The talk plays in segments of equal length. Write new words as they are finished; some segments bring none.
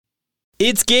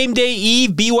It's game day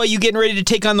eve. BYU getting ready to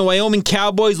take on the Wyoming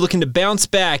Cowboys, looking to bounce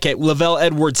back at LaVell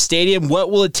Edwards Stadium. What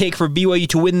will it take for BYU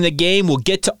to win the game? We'll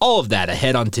get to all of that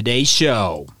ahead on today's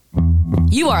show.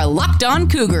 You are Locked On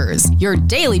Cougars, your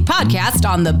daily podcast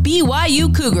on the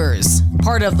BYU Cougars,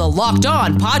 part of the Locked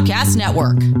On Podcast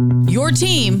Network. Your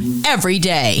team every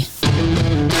day.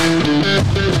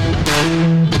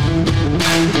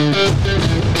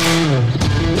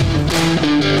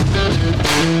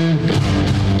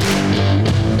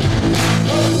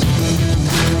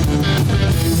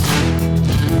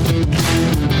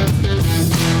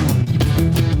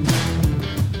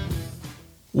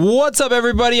 What's up,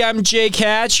 everybody? I'm Jake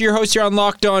Hatch, your host here on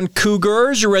Locked On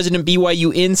Cougars, your resident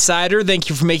BYU insider. Thank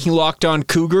you for making Locked On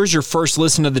Cougars your first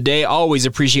listen of the day. Always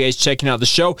appreciate you checking out the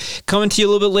show. Coming to you a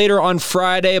little bit later on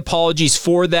Friday. Apologies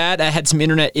for that. I had some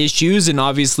internet issues and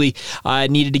obviously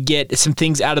needed to get some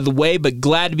things out of the way, but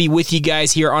glad to be with you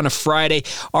guys here on a Friday.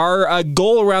 Our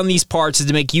goal around these parts is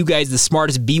to make you guys the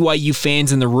smartest BYU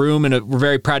fans in the room, and we're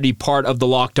very proud to be part of the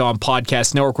Locked On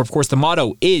Podcast Network. Of course, the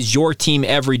motto is your team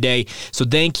every day. So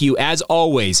thank you, as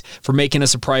always, for making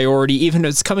us a priority, even if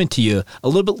it's coming to you a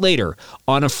little bit later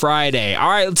on a Friday. All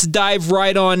right, let's dive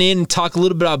right on in and talk a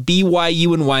little bit about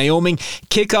BYU and Wyoming.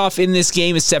 Kickoff in this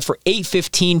game is set for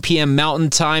 8:15 p.m. Mountain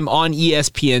Time on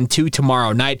ESPN2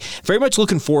 tomorrow night. Very much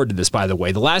looking forward to this, by the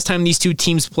way. The last time these two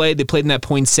teams played, they played in that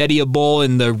Poinsettia Bowl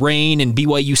in the rain, and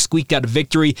BYU squeaked out a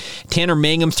victory. Tanner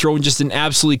Mangum throwing just an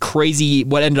absolutely crazy,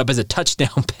 what ended up as a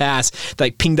touchdown pass,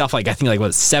 that pinged off, I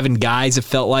think 7 guys, it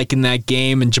felt like, in that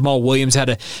game. And Jamal Williams had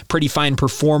a pretty fine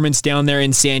performance down there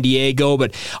in San Diego.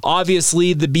 But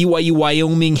obviously, the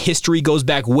BYU-Wyoming history goes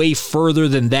back way further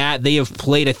than that. They have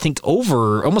played, I think,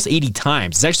 over almost 80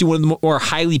 times. It's actually one of the more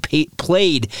highly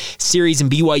played series in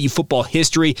BYU football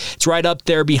history. It's right up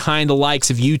there behind the likes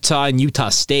of Utah and Utah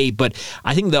State. But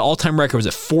I think the all-time record was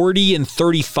at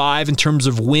 40-35 in terms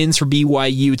of wins for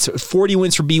BYU. It's 40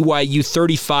 wins for BYU,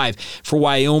 35 for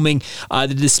Wyoming. The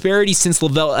disparity since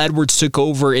LaVell Edwards took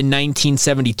over in 1972,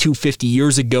 50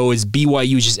 years ago, is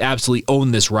BYU just absolutely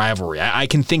owned this rivalry. I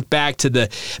can think back to the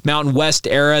Mountain West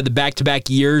era, the back-to-back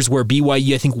years where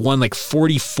BYU, I think, won like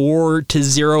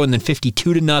 44-0 and then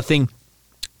 52-0.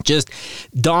 Just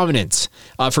dominance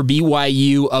for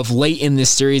BYU of late in this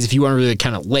series. If you want to really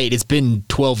kind of late, it's been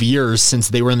 12 years since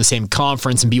they were in the same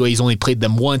conference, and BYU's only played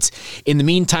them once in the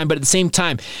meantime. But at the same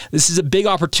time, this is a big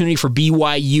opportunity for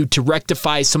BYU to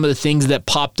rectify some of the things that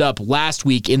popped up last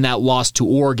week in that loss to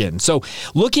Oregon. So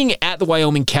looking at the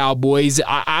Wyoming Cowboys,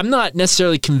 I'm not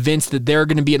necessarily convinced that they're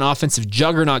going to be an offensive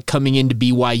juggernaut coming into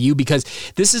BYU, because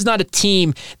this is not a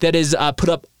team that has put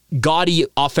up gaudy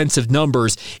offensive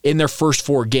numbers in their first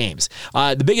 4 games.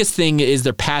 The biggest thing is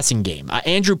their passing game.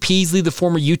 Andrew Peasley, the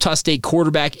former Utah State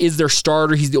quarterback, is their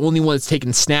starter. He's the only one that's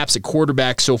taken snaps at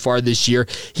quarterback so far this year.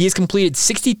 He has completed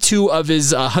 62 of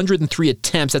his 103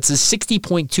 attempts. That's a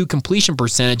 60.2 completion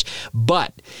percentage,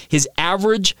 but his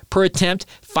average per attempt,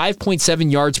 5.7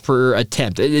 yards per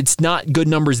attempt. It's not good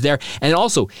numbers there. And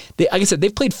also, like I said,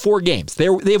 they've played 4 games. They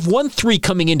have won 3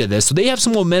 coming into this, so they have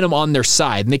some momentum on their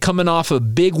side, and they're coming off a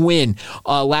big win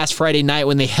last Friday night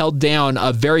when they held down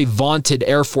a very vaunted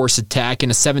Air Force attack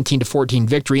in a 17-14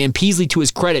 victory. And Peasley, to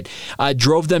his credit,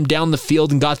 drove them down the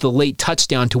field and got the late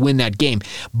touchdown to win that game.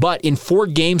 But in 4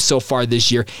 games so far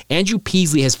this year, Andrew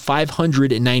Peasley has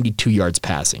 592 yards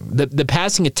passing. The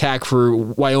passing attack for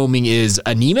Wyoming is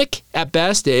anemic at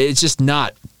best. It's just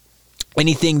not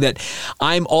anything that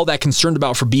I'm all that concerned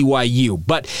about for BYU.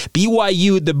 But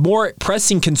BYU, the more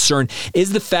pressing concern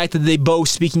is the fact that they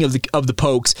boast, speaking of the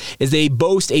Pokes, is they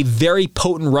boast a very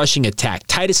potent rushing attack.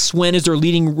 Titus Swen is their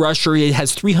leading rusher. He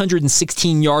has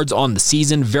 316 yards on the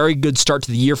season. Very good start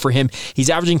to the year for him. He's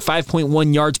averaging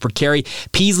 5.1 yards per carry.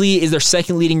 Peasley is their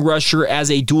second leading rusher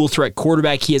as a dual threat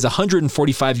quarterback. He has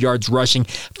 145 yards rushing,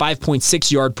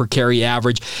 5.6 yard per carry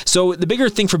average. So the bigger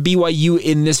thing for BYU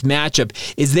in this matchup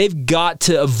is they've got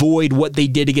to avoid what they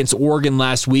did against Oregon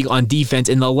last week on defense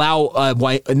and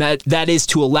that is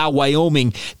to allow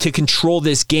Wyoming to control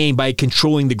this game by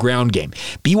controlling the ground game.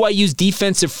 BYU's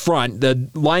defensive front, the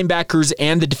linebackers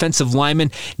and the defensive linemen,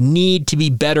 need to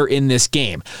be better in this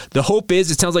game. The hope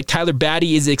is, it sounds like Tyler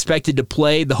Batty is expected to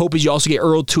play. The hope is you also get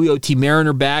Earl Tuioti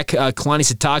Mariner back.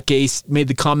 Kalani Sitake made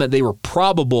the comment they were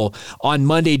probable on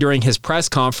Monday during his press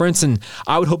conference, and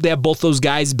I would hope they have both those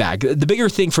guys back. The bigger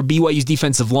thing for BYU's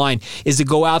defensive line is to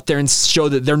go out there and show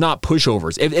that they're not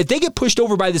pushovers. If they get pushed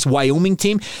over by this Wyoming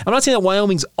team, I'm not saying that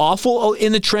Wyoming's awful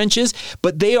in the trenches,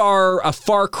 but they are a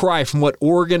far cry from what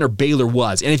Oregon or Baylor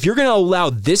was. And if you're going to allow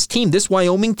this team, this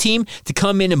Wyoming team, to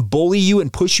come in and bully you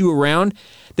and push you around,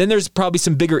 then there's probably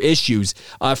some bigger issues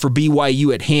for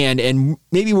BYU at hand, and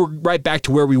maybe we're right back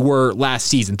to where we were last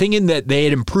season, thinking that they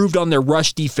had improved on their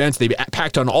rush defense, they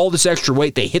packed on all this extra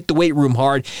weight, they hit the weight room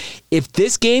hard. If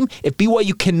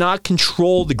BYU cannot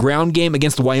control the ground game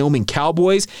against the Wyoming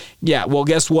Cowboys, yeah, well,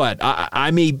 guess what?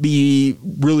 I may be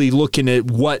really looking at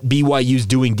what BYU's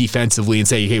doing defensively and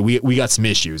say, hey, we got some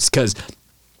issues, because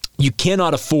you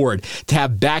cannot afford to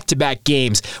have back-to-back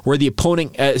games where the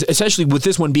opponent, especially with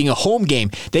this one being a home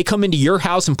game, they come into your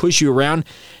house and push you around.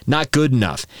 Not good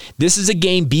enough. This is a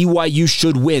game BYU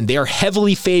should win. They are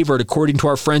heavily favored, according to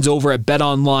our friends over at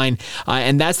BetOnline,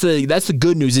 and that's the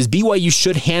good news, is BYU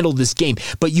should handle this game.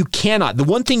 But you cannot. The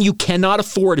one thing you cannot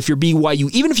afford if you're BYU,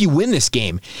 even if you win this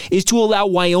game, is to allow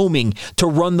Wyoming to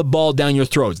run the ball down your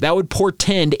throats. That would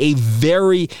portend a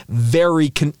very,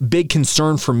 very big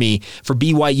concern for me for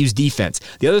BYU's defense.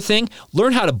 The other thing,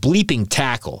 learn how to bleeping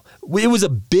tackle. It was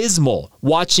abysmal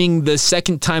watching the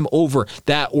second time over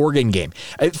that Oregon game.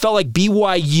 It felt like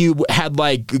BYU had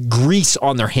like grease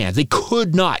on their hands. They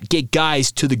could not get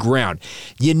guys to the ground.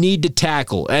 You need to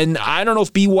tackle. And I don't know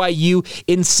if BYU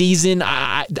in season,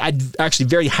 I actually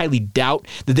very highly doubt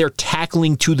that they're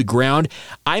tackling to the ground.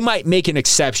 I might make an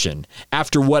exception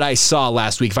after what I saw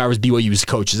last week if I was BYU's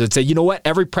coaches. I'd say, you know what,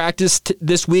 every practice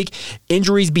this week,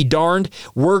 injuries be darned,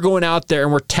 we're going out there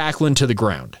and we're tackling to the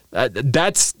ground.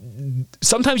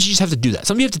 Sometimes you just have to do that.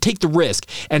 Sometimes you have to take the risk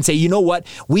and say, you know what,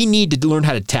 we need to learn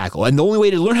how to tackle. And the only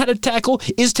way to learn how to tackle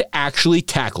is to actually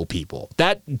tackle people.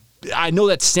 I know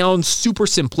that sounds super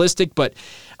simplistic, but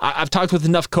I've talked with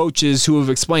enough coaches who have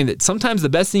explained that sometimes the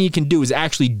best thing you can do is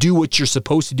actually do what you're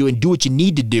supposed to do and do what you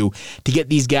need to do to get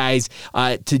these guys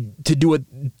to do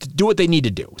what they need to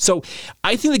do. So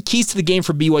I think the keys to the game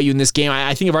for BYU in this game,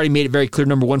 I think I've already made it very clear,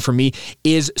 number one for me,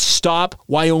 is stop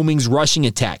Wyoming's rushing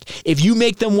attack. If you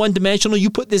make them one-dimensional,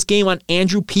 you put this game on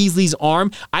Andrew Peasley's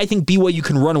arm, I think BYU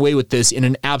can run away with this in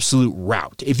an absolute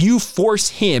rout. If you force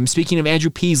him, speaking of Andrew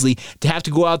Peasley, to have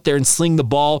to go out there and sling the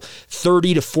ball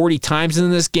 30 to 40 times in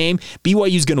this game,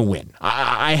 BYU's going to win.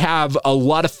 I have a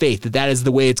lot of faith that is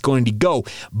the way it's going to go,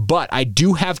 but I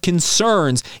do have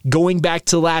concerns going back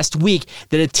to last week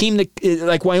that a team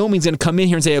like Wyoming's going to come in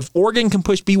here and say, if Oregon can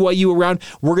push BYU around,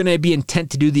 we're going to be intent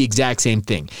to do the exact same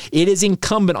thing. It is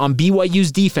incumbent on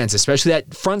BYU's defense, especially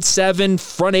that front seven,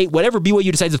 front eight, whatever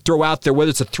BYU decides to throw out there, whether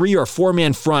it's a 3 or a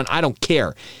 4-man front, I don't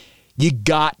care. You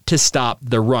got to stop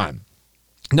the run.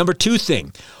 Number two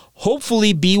thing,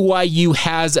 hopefully BYU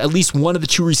has at least one of the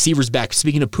two receivers back.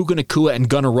 Speaking of Puka Nacua and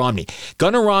Gunnar Romney.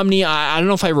 Gunnar Romney, I don't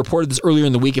know if I reported this earlier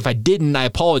in the week. If I didn't, I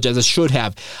apologize. I should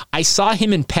have. I saw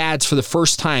him in pads for the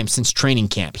first time since training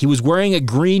camp. He was wearing a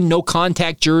green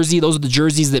no-contact jersey. Those are the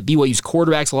jerseys that BYU's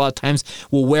quarterbacks a lot of times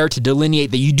will wear to delineate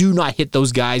that you do not hit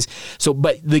those guys.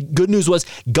 But the good news was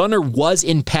Gunnar was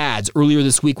in pads earlier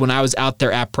this week when I was out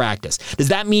there at practice. Does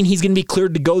that mean he's going to be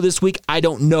cleared to go this week? I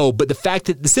don't know. But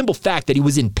the simple fact that he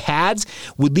was in pads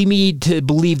would lead me to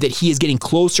believe that he is getting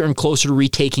closer and closer to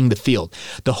retaking the field.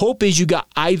 The hope is you got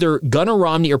either Gunnar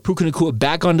Romney or Puka Nacua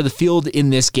back onto the field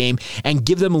in this game and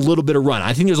give them a little bit of run.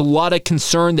 I think there's a lot of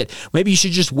concern that maybe you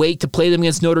should just wait to play them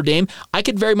against Notre Dame. I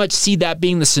could very much see that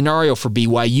being the scenario for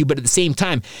BYU, but at the same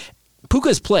time, Puka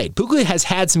has played. Puka has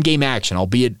had some game action,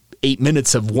 albeit 8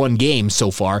 minutes of one game so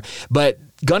far, but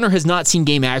Gunnar has not seen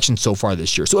game action so far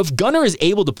this year. So if Gunnar is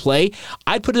able to play,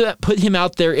 I'd put him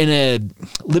out there in a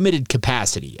limited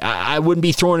capacity. I wouldn't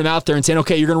be throwing him out there and saying,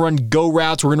 okay, you're going to run go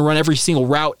routes. We're going to run every single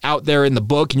route out there in the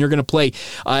book, and you're going to play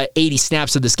 80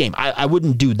 snaps of this game. I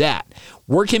wouldn't do that.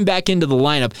 Work him back into the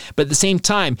lineup, but at the same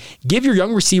time, give your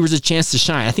young receivers a chance to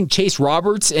shine. I think Chase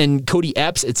Roberts and Cody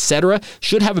Epps, etc.,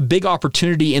 should have a big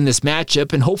opportunity in this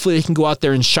matchup, and hopefully they can go out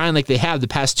there and shine like they have the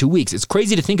past 2 weeks. It's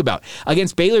crazy to think about.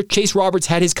 Against Baylor, Chase Roberts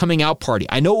had his coming out party.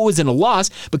 I know it was in a loss,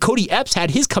 but Cody Epps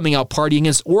had his coming out party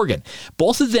against Oregon.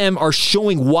 Both of them are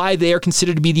showing why they are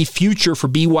considered to be the future for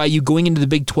BYU going into the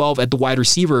Big 12 at the wide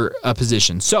receiver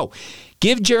position. So,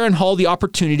 give Jaren Hall the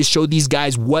opportunity to show these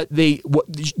guys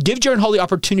give Jaren Hall the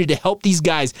opportunity to help these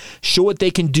guys show what they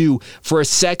can do for a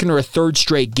second or a third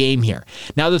straight game here.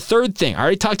 Now, the third thing, I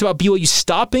already talked about BYU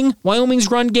stopping Wyoming's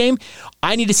run game.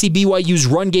 I need to see BYU's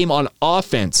run game on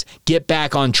offense get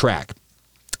back on track.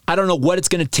 I don't know what it's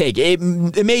going to take. It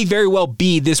may very well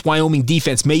be this Wyoming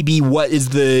defense may be what is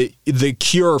the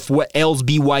cure for what ails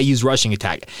BYU's rushing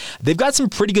attack. They've got some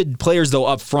pretty good players, though,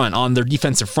 up front on their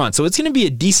defensive front, so it's going to be a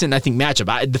decent, I think,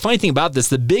 matchup. The funny thing about this,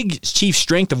 the big chief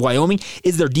strength of Wyoming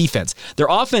is their defense. Their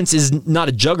offense is not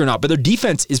a juggernaut, but their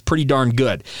defense is pretty darn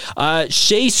good.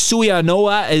 Shea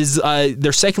Suianoa is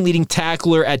their second leading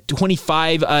tackler at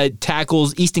 25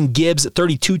 tackles. Easton Gibbs,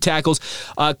 32 tackles.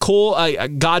 Cole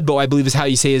Godbout, I believe is how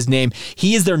you say his his name.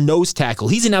 He is their nose tackle.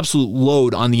 He's an absolute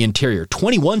load on the interior.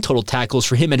 21 total tackles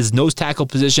for him at his nose tackle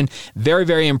position. Very,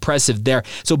 very impressive there.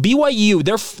 So BYU,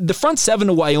 the front seven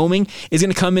of Wyoming is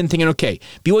going to come in thinking, okay,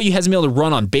 BYU hasn't been able to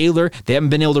run on Baylor. They haven't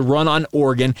been able to run on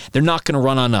Oregon. They're not going to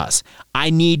run on us. I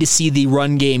need to see the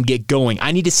run game get going.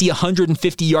 I need to see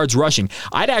 150 yards rushing.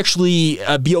 I'd actually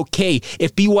be okay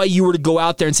if BYU were to go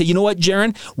out there and say, you know what,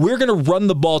 Jaron, we're going to run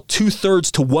the ball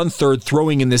 2/3 to 1/3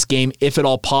 throwing in this game, if at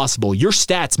all possible. Your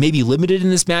stats may be limited in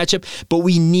this matchup, but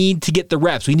we need to get the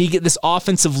reps. We need to get this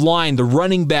offensive line, the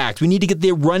running backs. We need to get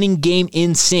the running game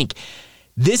in sync.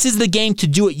 This is the game to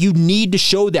do it. You need to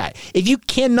show that. If you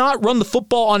cannot run the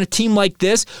football on a team like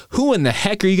this, who in the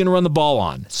heck are you going to run the ball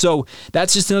on? So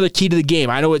that's just another key to the game.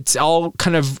 I know it's all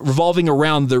kind of revolving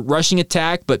around the rushing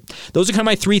attack, but those are kind of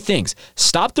my three things.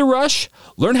 Stop the rush,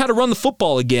 learn how to run the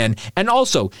football again, and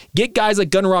also get guys like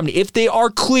Gunnar Romney. If they are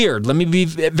cleared, let me be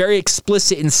very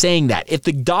explicit in saying that. If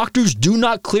the doctors do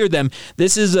not clear them,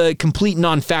 this is a complete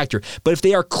non-factor. But if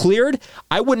they are cleared,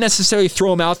 I wouldn't necessarily throw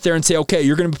them out there and say, okay,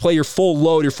 you're going to play your full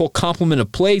load, your full complement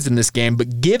of plays in this game,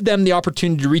 but give them the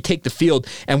opportunity to retake the field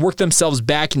and work themselves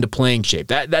back into playing shape.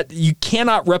 That you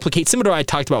cannot replicate, similar to what I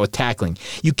talked about with tackling.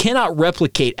 You cannot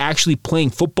replicate actually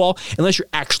playing football unless you're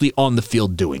actually on the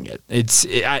field doing it.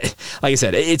 Like I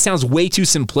said, it sounds way too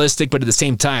simplistic, but at the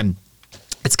same time,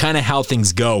 it's kind of how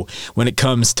things go when it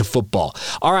comes to football.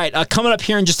 All right, coming up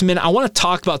here in just a minute, I want to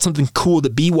talk about something cool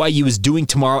that BYU is doing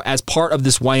tomorrow as part of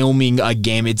this Wyoming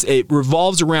game. It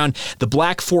revolves around the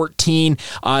Black 14,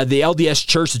 the LDS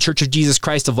Church, the Church of Jesus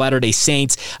Christ of Latter-day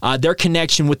Saints, their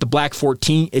connection with the Black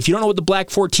 14. If you don't know what the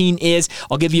Black 14 is,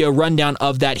 I'll give you a rundown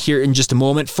of that here in just a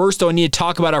moment. First, though, I need to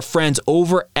talk about our friends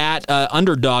over at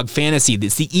Underdog Fantasy.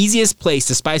 It's the easiest place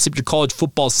to spice up your college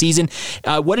football season.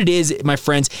 What it is, my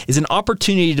friends, is an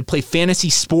opportunity to play fantasy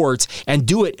sports and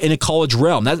do it in a college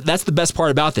realm. That's the best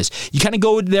part about this. You kind of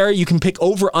go there, you can pick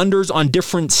over-unders on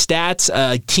different stats,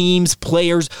 teams,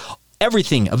 players,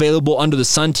 everything available under the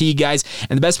sun to you guys.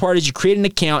 And the best part is you create an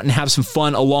account and have some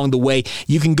fun along the way.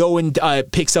 You can go and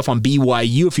pick stuff on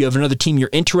BYU. If you have another team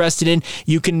you're interested in,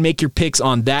 you can make your picks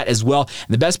on that as well.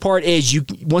 And the best part is, you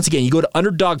go to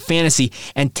Underdog Fantasy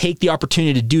and take the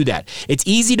opportunity to do that. It's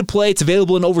easy to play. It's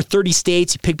available in over 30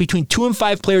 states. You pick between 2 and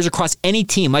 5 players across any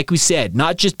team, like we said,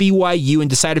 not just BYU, and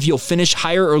decide if you'll finish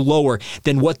higher or lower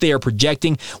than what they are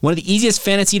projecting. One of the easiest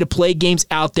fantasy to play games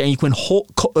out there, and you can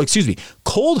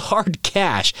cold hard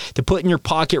cash to put in your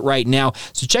pocket right now.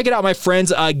 So check it out, my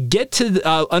friends. Get to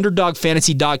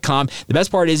UnderdogFantasy.com. The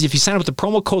best part is, if you sign up with the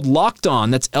promo code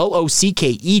LOCKEDON, that's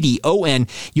LOCKEDON,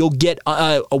 you'll get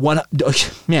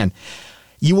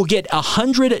you will get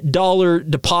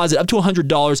 $100 deposit, up to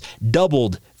 $100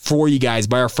 doubled for you guys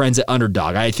by our friends at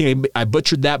Underdog. I think I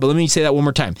butchered that, but let me say that one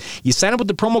more time. You sign up with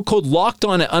the promo code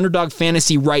LOCKEDON at Underdog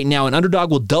Fantasy right now, and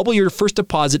Underdog will double your first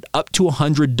deposit up to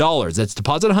 $100. That's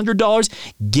deposit $100,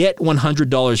 get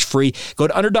 $100 free. Go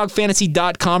to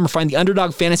UnderdogFantasy.com or find the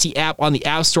Underdog Fantasy app on the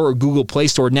App Store or Google Play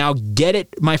Store now. Get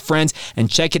it, my friends, and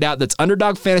check it out. That's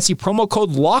Underdog Fantasy, promo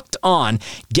code LOCKEDON.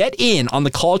 Get in on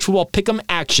the college football pick'em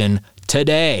action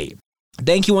today.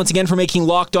 Thank you once again for making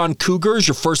Locked On Cougars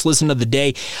your first listen of the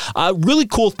day. Really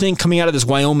cool thing coming out of this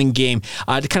Wyoming game,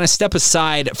 to kind of step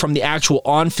aside from the actual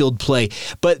on-field play.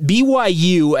 But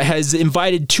BYU has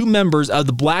invited 2 members of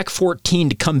the Black 14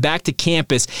 to come back to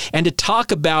campus and to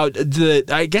talk about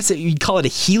I guess you'd call it a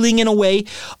healing in a way,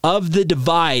 of the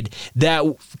divide that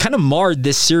kind of marred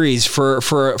this series for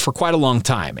quite a long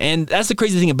time. And that's the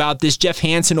crazy thing about this. Jeff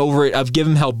Hansen over at Give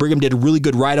 'Em Hell Brigham did a really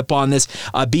good write-up on this.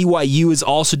 BYU has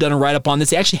also done a write-up on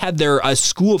this. They actually had their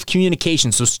School of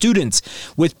Communication, so students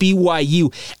with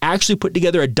BYU actually put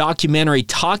together a documentary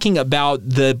talking about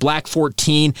the Black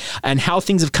 14 and how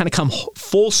things have kind of come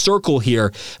full circle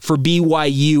here for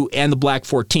BYU and the Black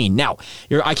 14. Now,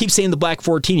 I keep saying the Black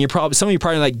 14. Some of you are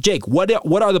probably like, Jake, what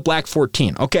are the Black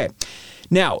 14? Okay.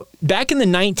 Now, back in the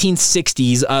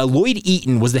 1960s, Lloyd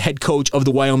Eaton was the head coach of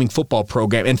the Wyoming football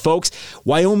program. And folks,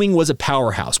 Wyoming was a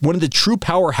powerhouse, one of the true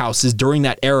powerhouses during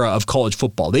that era of college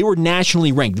football. They were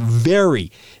nationally ranked,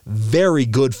 very, very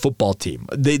good football team.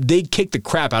 They kicked the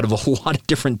crap out of a lot of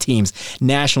different teams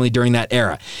nationally during that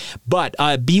era. But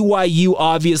BYU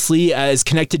obviously is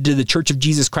connected to the Church of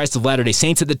Jesus Christ of Latter-day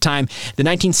Saints at the time. The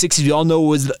 1960s, we all know,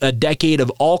 was a decade of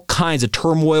all kinds of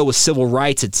turmoil with civil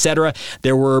rights, etc.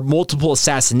 There were multiple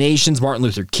assassinations Nations, Martin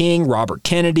Luther King, Robert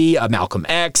Kennedy, Malcolm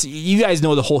X. You guys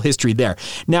know the whole history there.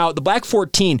 Now, the Black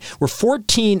 14 were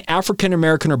 14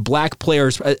 African-American or black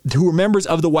players who were members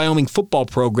of the Wyoming football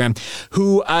program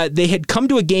who they had come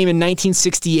to a game in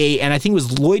 1968, and I think it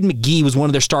was Lloyd McGee was one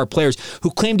of their star players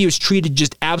who claimed he was treated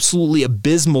just absolutely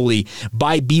abysmally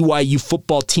by BYU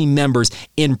football team members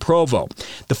in Provo.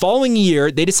 The following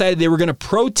year, they decided they were going to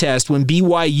protest when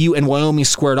BYU and Wyoming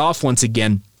squared off once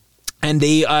again. And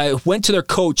they went to their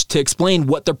coach to explain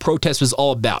what their protest was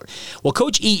all about. Well,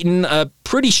 Coach Eaton, a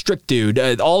pretty strict dude.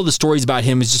 All the stories about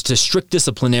him is just a strict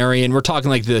disciplinarian. We're talking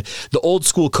like the old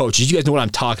school coaches. You guys know what I'm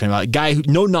talking about. A guy who,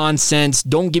 no nonsense,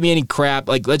 don't give me any crap.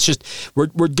 Like, we're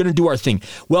going to do our thing.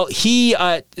 Well, he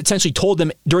essentially told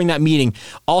them during that meeting,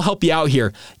 I'll help you out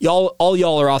here. All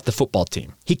y'all are off the football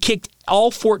team. He kicked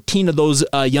all 14 of those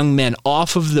young men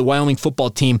off of the Wyoming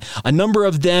football team. A number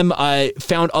of them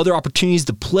found other opportunities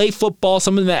to play football.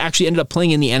 Some of them actually ended up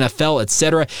playing in the NFL,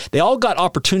 etc. They all got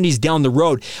opportunities down the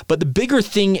road. But the bigger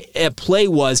thing at play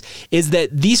is that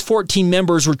these 14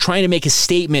 members were trying to make a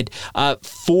statement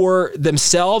for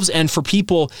themselves and for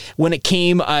people when it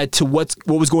came to what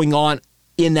was going on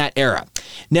in that era.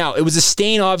 Now, it was a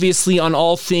stain, obviously, on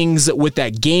all things with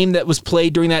that game that was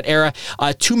played during that era.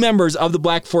 Two members of the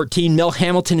Black 14, Mel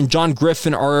Hamilton and John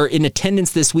Griffin, are in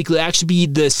attendance this week. They'll actually be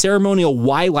the ceremonial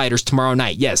Y-lighters tomorrow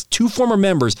night. Yes, two former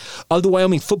members of the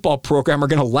Wyoming football program are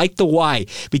going to light the Y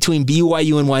between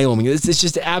BYU and Wyoming. It's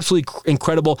just absolutely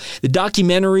incredible. The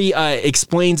documentary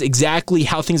explains exactly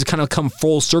how things have kind of come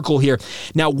full circle here.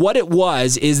 Now, what it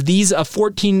was is these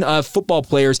 14 football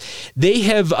players, they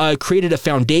have created a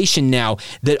foundation now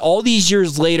that all these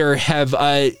years later have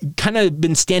kind of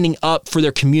been standing up for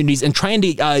their communities and trying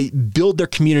to build their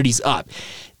communities up.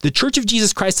 The Church of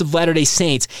Jesus Christ of Latter-day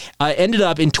Saints ended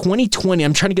up in 2020.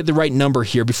 I'm trying to get the right number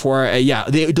here before.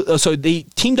 They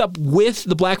teamed up with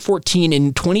the Black 14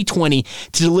 in 2020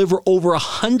 to deliver over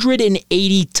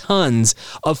 180 tons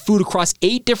of food across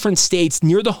 8 different states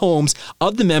near the homes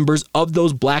of the members of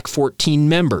those Black 14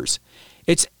 members.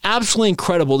 It's absolutely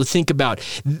incredible to think about.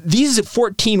 These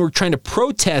 14 were trying to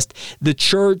protest the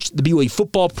church, the BYU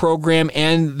football program,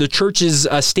 and the church's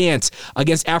stance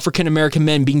against African-American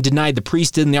men being denied the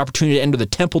priesthood and the opportunity to enter the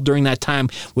temple during that time.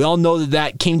 We all know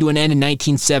that came to an end in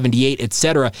 1978,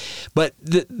 etc. But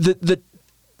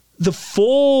the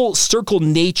full circle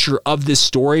nature of this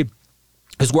story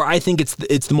is where I think it's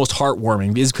the most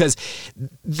heartwarming, because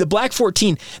the Black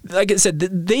 14, like I said,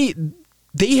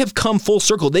 they have come full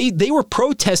circle. They were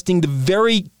protesting the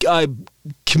very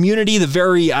community, the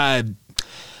very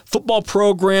football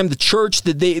program, the church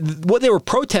that what they were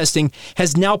protesting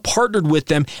has now partnered with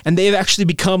them, and they have actually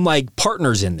become like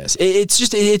partners in this.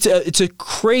 It's a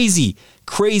crazy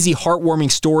heartwarming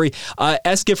story.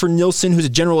 S. Gifford Nielsen, who's a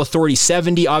General Authority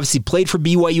 70, obviously played for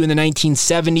BYU in the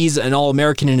 1970s, an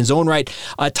All-American in his own right,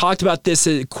 talked about this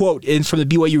quote from the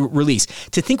BYU release.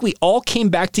 To think we all came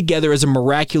back together as a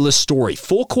miraculous story.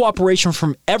 Full cooperation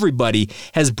from everybody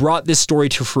has brought this story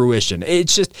to fruition.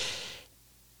 It's just...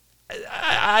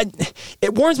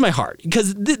 it warms my heart,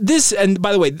 because this, and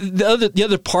by the way, the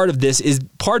other part of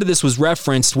this was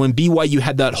referenced when BYU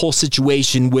had that whole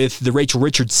situation with the Rachel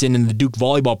Richardson and the Duke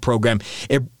volleyball program.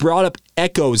 It brought up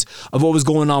echoes of what was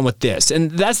going on with this,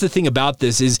 and that's the thing about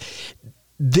this is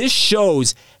this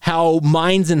shows how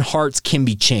minds and hearts can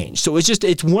be changed. So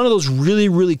it's one of those really,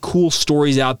 really cool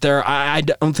stories out there. I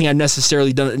don't think I've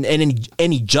necessarily done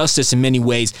any justice in many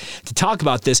ways to talk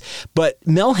about this, but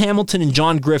Mel Hamilton and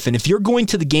John Griffin, if you're going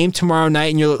to the game tomorrow night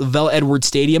in your Lavelle Edwards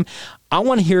Stadium, I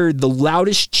want to hear the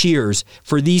loudest cheers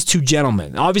for these two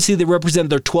gentlemen. Obviously, they represent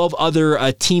their 12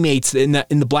 other teammates in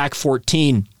the Black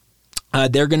 14.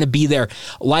 They're going to be there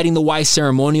lighting the Y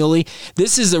ceremonially.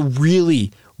 This is a really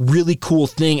cool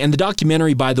thing. And the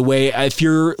documentary, by the way, if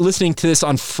you're listening to this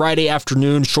on Friday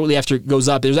afternoon, shortly after it goes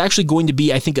up, there's actually going to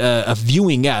be, I think, a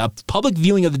public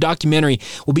viewing of the documentary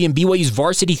will be in BYU's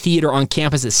Varsity Theater on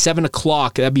campus at 7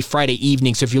 o'clock. That'd be Friday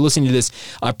evening. So if you're listening to this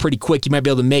pretty quick, you might be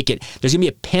able to make it. There's going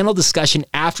to be a panel discussion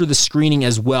after the screening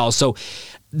as well. So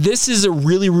this is a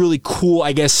really, really cool,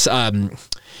 I guess,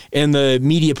 in the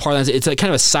media parlance, it's like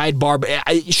kind of a sidebar, but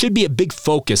it should be a big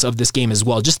focus of this game as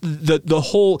well. Just the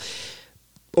whole...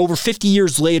 over 50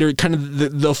 years later, kind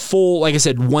of the full, like I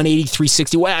said, 180,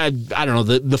 360, I don't know,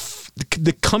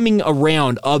 the coming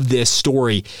around of this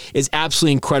story is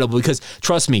absolutely incredible, because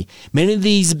trust me, many of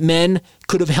these men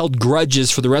could have held grudges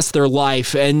for the rest of their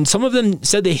life, and some of them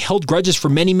said they held grudges for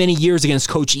many, many years against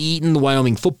Coach Eaton, the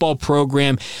Wyoming football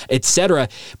program, etc.,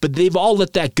 but they've all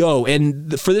let that go,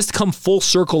 and for this to come full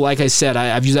circle, like I said,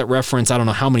 I've used that reference I don't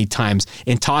know how many times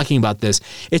in talking about this.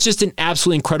 It's just an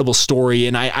absolutely incredible story,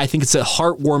 and I think it's a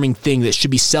heartwarming thing that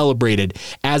should be celebrated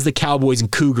as the Cowboys and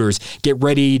Cougars get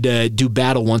ready to do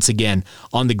battle once again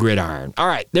on the gridiron. All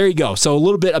right, there you go. So a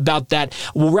little bit about that.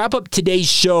 We'll wrap up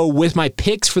today's show with my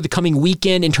picks for the coming weekend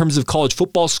in terms of college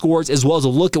football scores, as well as a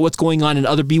look at what's going on in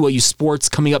other BYU sports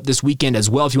coming up this weekend as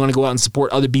well. If you want to go out and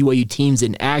support other BYU teams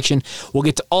in action, we'll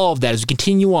get to all of that as we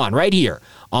continue on right here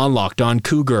on Locked On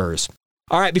Cougars.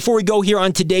 All right, before we go here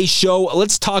on today's show,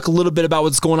 let's talk a little bit about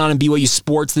what's going on in BYU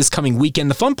sports this coming weekend.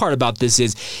 The fun part about this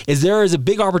is there is a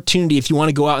big opportunity if you want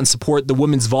to go out and support the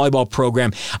women's volleyball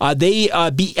program. They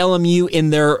beat LMU in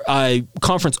their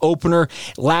conference opener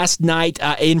last night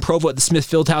in Provo at the Smith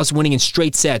Fieldhouse, winning in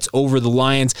straight sets over the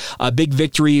Lions. A big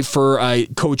victory for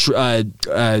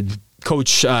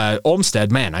Coach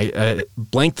Olmstead, man, I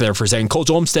blanked there for a second. Coach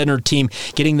Olmstead and her team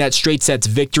getting that straight sets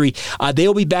victory.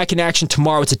 They'll be back in action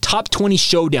tomorrow. It's a top 20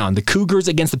 showdown. The Cougars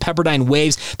against the Pepperdine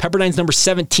Waves. Pepperdine's number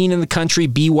 17 in the country.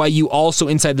 BYU also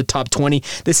inside the top 20.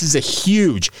 This is a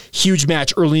huge, huge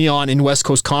match early on in West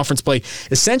Coast Conference play.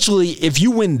 Essentially, if you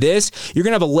win this, you're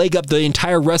going to have a leg up the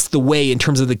entire rest of the way in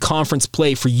terms of the conference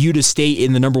play for you to stay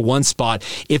in the number one spot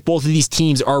if both of these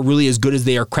teams are really as good as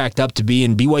they are cracked up to be.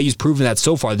 And BYU's proven that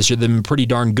so far this year. They've been pretty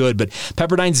darn good, but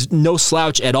Pepperdine's no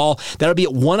slouch at all. That'll be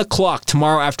at 1 o'clock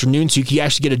tomorrow afternoon, so you can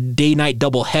actually get a day-night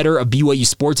doubleheader of BYU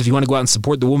sports if you want to go out and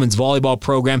support the women's volleyball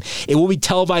program. It will be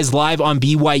televised live on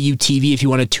BYU TV if you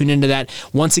want to tune into that.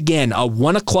 Once again,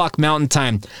 1 o'clock Mountain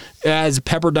Time as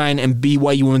Pepperdine and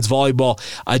BYU women's volleyball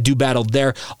do battle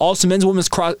there. Also,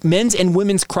 men's and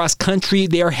women's cross country,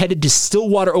 they are headed to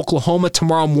Stillwater, Oklahoma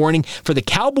tomorrow morning for the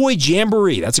Cowboy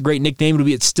Jamboree. That's a great nickname. It'll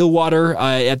be at Stillwater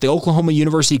at the Oklahoma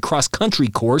University cross country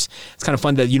course. It's kind of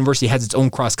fun that the university has its own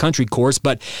cross country course,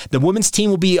 but the women's team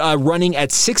will be running at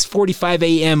 6:45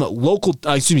 a.m.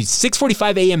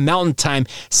 6:45 a.m. Mountain Time,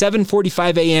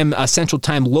 7:45 a.m. Central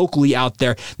Time locally out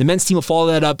there. The men's team will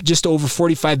follow that up just over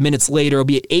 45 minutes later. It'll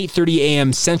be at 8:30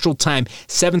 a.m. Central Time,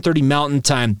 7:30 Mountain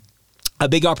Time. A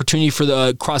big opportunity for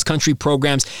the cross-country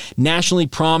programs, nationally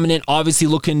prominent, obviously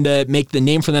looking to make the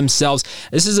name for themselves.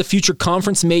 This is a future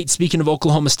conference mate, speaking of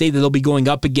Oklahoma State, that they'll be going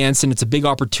up against, and it's a big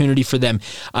opportunity for them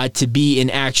to be in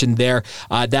action there.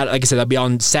 That, like I said, that'll be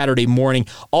on Saturday morning.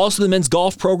 Also, the men's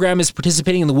golf program is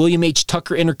participating in the William H.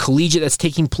 Tucker Intercollegiate that's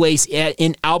taking place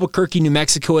in Albuquerque, New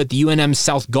Mexico at the UNM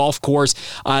South Golf Course.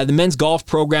 The men's golf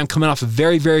program coming off a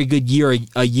very, very good year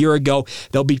a year ago.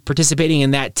 They'll be participating in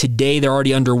that today. They're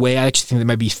already underway. I actually think they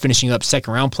might be finishing up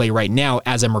second round play right now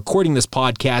as I'm recording this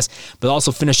podcast, but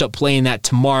also finish up playing that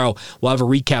tomorrow. We'll have a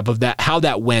recap of that, how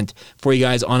that went for you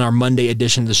guys on our Monday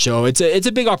edition of the show. It's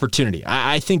a big opportunity.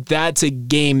 I think that's a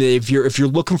game that if you're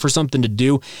looking for something to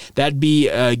do, that'd be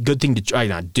a good thing to try,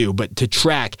 not do, but to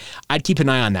track. I'd keep an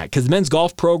eye on that because the men's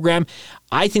golf program,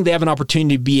 I think they have an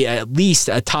opportunity to be at least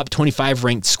a top 25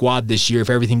 ranked squad this year if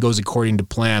everything goes according to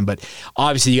plan. But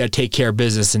obviously, you got to take care of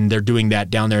business, and they're doing that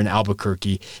down there in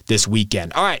Albuquerque this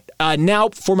weekend. All right, now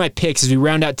for my picks as we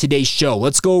round out today's show.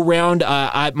 Let's go around.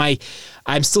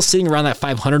 I'm still sitting around that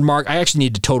 500 mark. I actually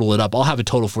need to total it up. I'll have a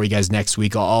total for you guys next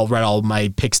week. I'll write all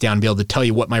my picks down and be able to tell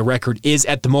you what my record is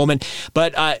at the moment.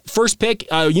 But first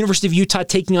pick, University of Utah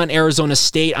taking on Arizona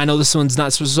State. I know this one's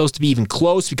not supposed to be even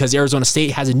close because Arizona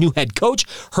State has a new head coach.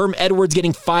 Herm Edwards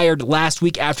getting fired last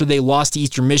week after they lost to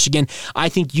Eastern Michigan. I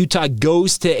think Utah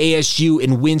goes to ASU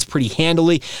and wins pretty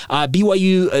handily.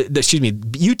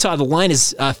 Utah, the line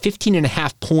is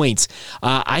 15.5 points.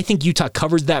 I think Utah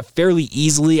covers that fairly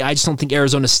easily. I just don't think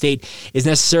Arizona State is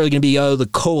necessarily going to be able to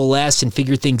coalesce and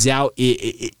figure things out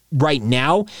right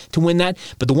now to win that.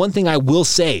 But the one thing I will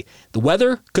say, the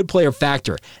weather could play a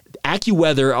factor.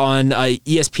 AccuWeather on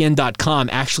ESPN.com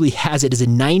actually has it as a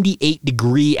 98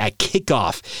 degree at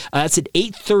kickoff. That's at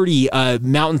 8:30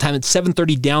 Mountain Time. It's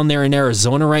 7:30 down there in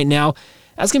Arizona right now.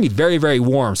 That's going to be very, very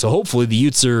warm. So hopefully the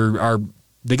Utes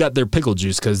they got their pickle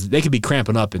juice because they could be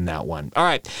cramping up in that one. All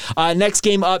right, next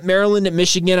game up, Maryland at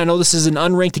Michigan. I know this is an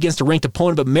unranked against a ranked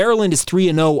opponent, but Maryland is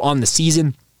 3-0 on the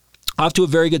season. Off to a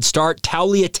very good start.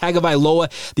 Taulia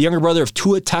Tagovailoa, the younger brother of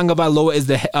Tua Tagovailoa, is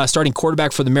the starting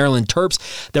quarterback for the Maryland Terps.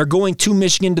 They're going to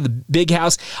Michigan to the Big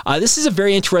House. This is a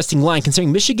very interesting line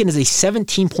considering Michigan is a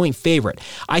 17-point favorite.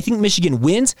 I think Michigan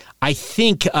wins. I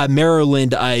think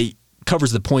Maryland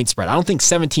covers the point spread. I don't think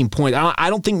 17 points. I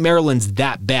don't think Maryland's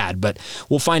that bad, but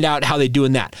we'll find out how they do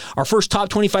in that. Our first top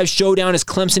 25 showdown is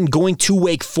Clemson going to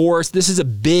Wake Forest. This is a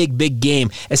big, big game,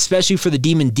 especially for the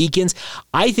Demon Deacons.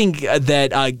 I think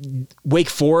that Wake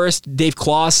Forest, Dave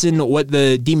Clawson, what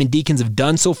the Demon Deacons have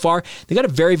done so far, they got a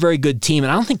very, very good team,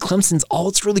 and I don't think Clemson's all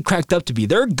it's really cracked up to be.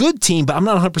 They're a good team, but I'm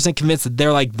not 100% convinced that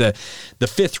they're like the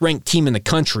fifth-ranked team in the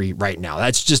country right now.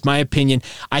 That's just my opinion.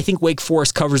 I think Wake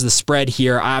Forest covers the spread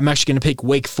here. I'm actually going to pick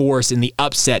Wake Forest in the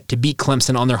upset to beat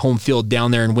Clemson on their home field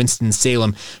down there in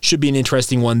Winston-Salem. Should be an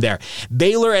interesting one there.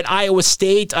 Baylor at Iowa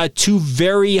State, two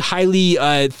very highly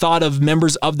thought of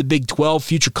members of the Big 12,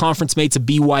 future conference mates of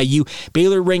BYU.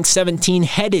 Baylor ranked 17,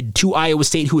 headed to Iowa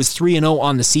State, who is 3-0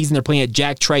 on the season. They're playing at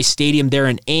Jack Trice Stadium there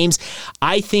in Ames.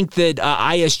 I think that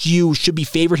ISU should be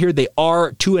favored here. They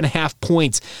are 2.5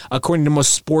 points, according to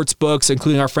most sports books,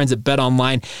 including our friends at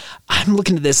BetOnline. I'm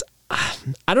looking at this.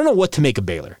 I don't know what to make of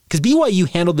Baylor because BYU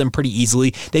handled them pretty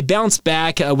easily. They bounced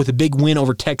back with a big win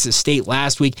over Texas State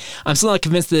last week. I'm still not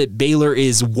convinced that Baylor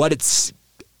is what it's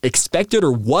expected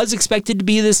or was expected to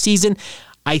be this season.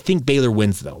 I think Baylor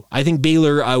wins, though. I think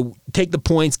Baylor, take the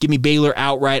points, give me Baylor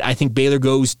outright. I think Baylor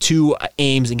goes to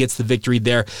Ames and gets the victory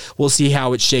there. We'll see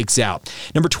how it shakes out.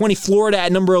 Number 20, Florida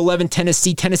at number 11,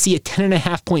 Tennessee. Tennessee, a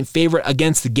 10.5-point favorite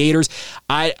against the Gators.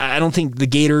 I don't think the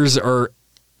Gators are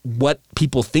what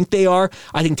people think they are.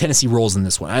 I think Tennessee rolls in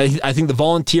this one. I think the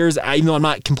Volunteers, even though I'm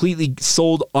not completely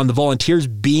sold on the Volunteers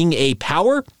being a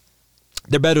power,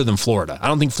 they're better than Florida. I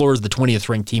don't think Florida's the 20th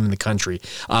ranked team in the country.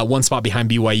 One spot behind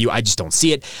BYU. I just don't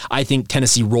see it. I think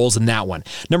Tennessee rolls in that one.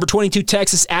 Number 22,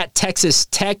 Texas at Texas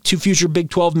Tech. Two future Big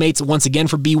 12 mates once again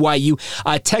for BYU.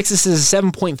 Texas is a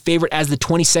 7-point favorite as the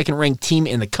 22nd ranked team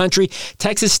in the country.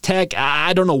 Texas Tech,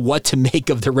 I don't know what to make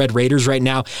of the Red Raiders right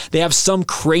now. They have some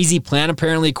crazy plan,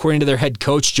 apparently, according to their head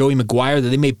coach, Joey McGuire, that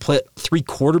they may put 3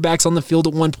 quarterbacks on the field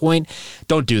at one point.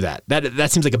 Don't do that.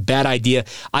 That seems like a bad idea.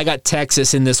 I got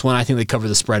Texas in this one. I think they cover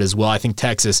the spread as well. I think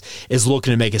Texas is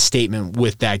looking to make a statement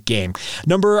with that game.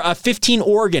 Number 15,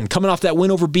 Oregon, coming off that win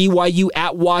over BYU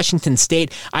at Washington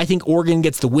State. I think Oregon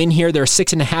gets the win here. They're a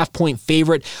 6.5-point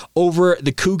favorite over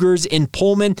the Cougars in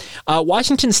Pullman.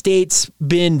 Washington State's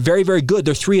been very, very good.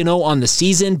 They're 3-0 on the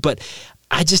season, but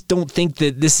I just don't think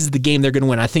that this is the game they're going to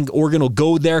win. I think Oregon will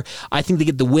go there. I think they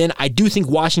get the win. I do think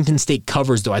Washington State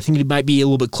covers, though. I think it might be a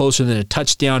little bit closer than a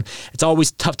touchdown. It's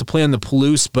always tough to play on the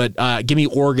Palouse, but give me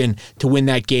Oregon to win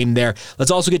that game there. Let's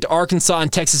also get to Arkansas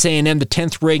and Texas A&M, the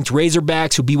 10th-ranked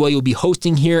Razorbacks, who BYU will be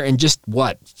hosting here in just,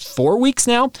 4 weeks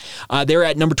now? They're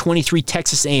at number 23,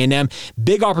 Texas A&M.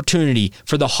 Big opportunity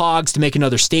for the Hogs to make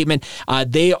another statement.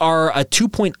 They are a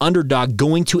 2-point underdog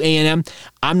going to A&M.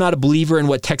 I'm not a believer in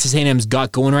what Texas A&M's got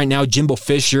going right now. Jimbo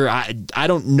Fisher, I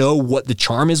don't know what the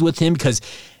charm is with him because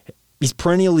he's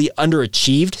perennially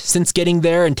underachieved since getting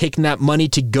there and taking that money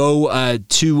to go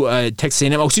to Texas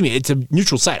A&M. Oh, excuse me, it's a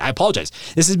neutral site. I apologize.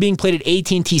 This is being played at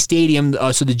AT&T Stadium,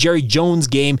 so the Jerry Jones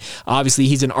game, obviously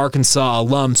he's an Arkansas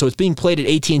alum, so it's being played at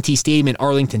AT&T Stadium in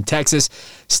Arlington, Texas.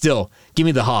 Still, give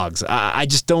me the Hogs.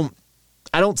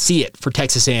 I don't see it for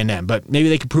Texas A&M, but maybe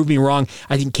they could prove me wrong.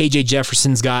 I think KJ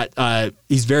Jefferson's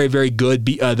he's very, very good.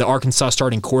 The Arkansas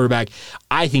starting quarterback,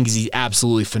 I think he's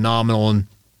absolutely phenomenal, and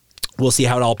we'll see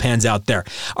how it all pans out there.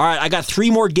 All right, I got 3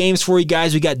 more games for you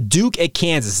guys. We got Duke at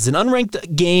Kansas. It's an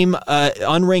unranked game,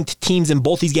 unranked teams in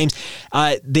both these games.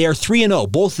 They are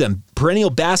 3-0, both of them.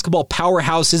 Perennial basketball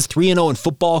powerhouses, 3-0 in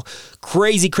football.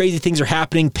 Crazy, crazy things are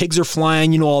happening. Pigs are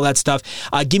flying, all that stuff.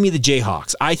 Give me the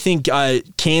Jayhawks. I think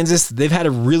Kansas, they've had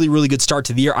a really, really good start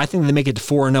to the year. I think they make it to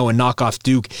 4-0 and knock off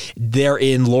Duke. They're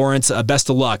in Lawrence.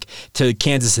 Best of luck to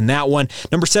Kansas in that one.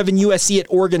 Number 7, USC at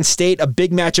Oregon State. A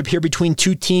big matchup here between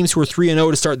two teams who are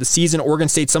 3-0 to start the season. Oregon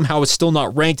State somehow is still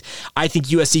not ranked. I think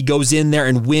USC goes in there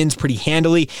and wins pretty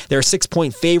handily. They're a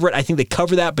 6-point favorite. I think they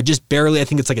cover that, but just barely. I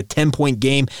think it's like a 10-point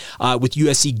game with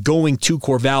USC going to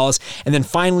Corvallis. And then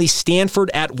finally, Stanford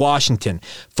at Washington.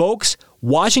 Folks,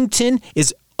 Washington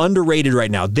is underrated right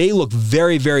now. They look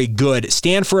very, very good.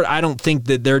 Stanford, I don't think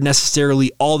that they're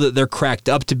necessarily all that they're cracked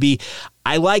up to be.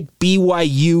 I like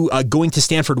BYU going to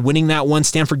Stanford, winning that one.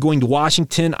 Stanford going to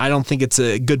Washington. I don't think it's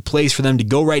a good place for them to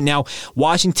go right now.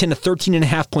 Washington, a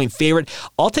 13.5-point favorite.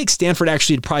 I'll take Stanford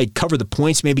actually to probably cover the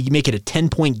points, maybe make it a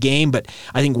 10-point game, but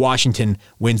I think Washington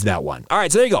wins that one. All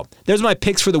right, so there you go. There's my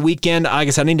picks for the weekend. I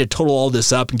guess I need to total all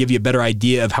this up and give you a better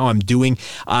idea of how I'm doing.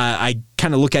 I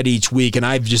kind of look at it each week, and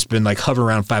I've just been hovering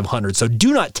around 500. So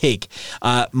do not take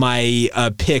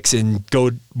my picks and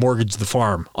go mortgage the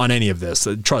farm on any of this.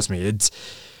 Trust me, it's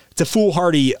a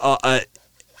foolhardy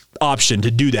option to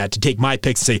do that, to take my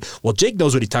picks and say, well, Jake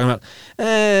knows what he's talking about.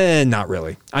 Not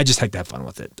really. I just like to have fun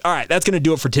with it. All right, that's going to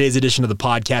do it for today's edition of the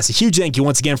podcast. A huge thank you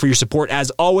once again for your support as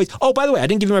always. Oh, by the way, I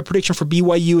didn't give you my prediction for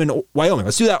BYU and Wyoming.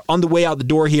 Let's do that on the way out the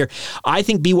door here. I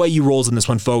think BYU rolls in this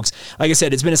one, folks. Like I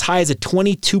said, it's been as high as a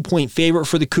 22-point favorite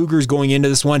for the Cougars going into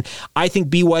this one. I think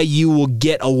BYU will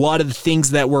get a lot of the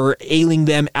things that were ailing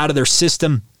them out of their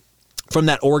system from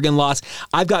that Oregon loss.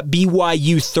 I've got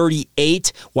BYU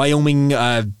 38, Wyoming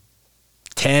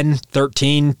 10,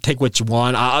 13, take what you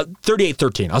want.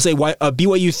 38-13. I'll say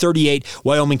BYU 38,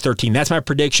 Wyoming 13. That's my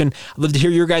prediction. I'd love to hear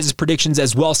your guys' predictions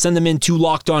as well. Send them in to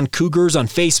Locked On Cougars on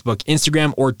Facebook,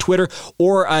 Instagram, or Twitter,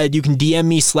 or you can DM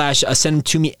me / send them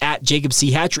to me at Jacob C.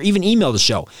 Hatch, or even email the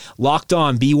show.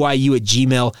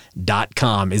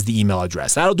 LockedOnBYU@gmail.com is the email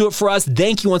address. That'll do it for us.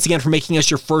 Thank you once again for making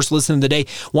us your first listen of the day.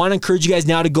 Want to encourage you guys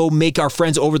now to go make our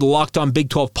friends over the Locked On Big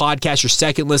 12 podcast your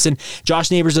second listen.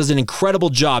 Josh Neighbors does an incredible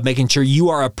job making sure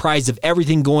you are apprised of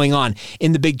everything going on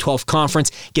in the Big 12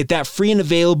 Conference. Get that free and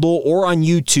available or on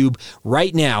YouTube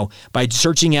right now by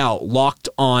searching out Locked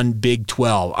On Big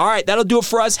 12. All right, that'll do it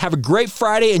for us. Have a great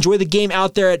Friday. Enjoy the game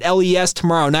out there at LES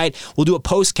tomorrow night. We'll do a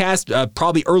postcast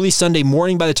probably early Sunday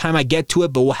morning by the time I get to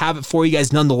it, but we'll have it for you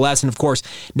guys nonetheless. And of course,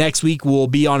 next week we'll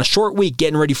be on a short week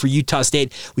getting ready for Utah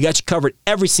State. We got you covered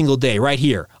every single day right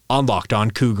here on Locked On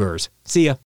Cougars. See ya.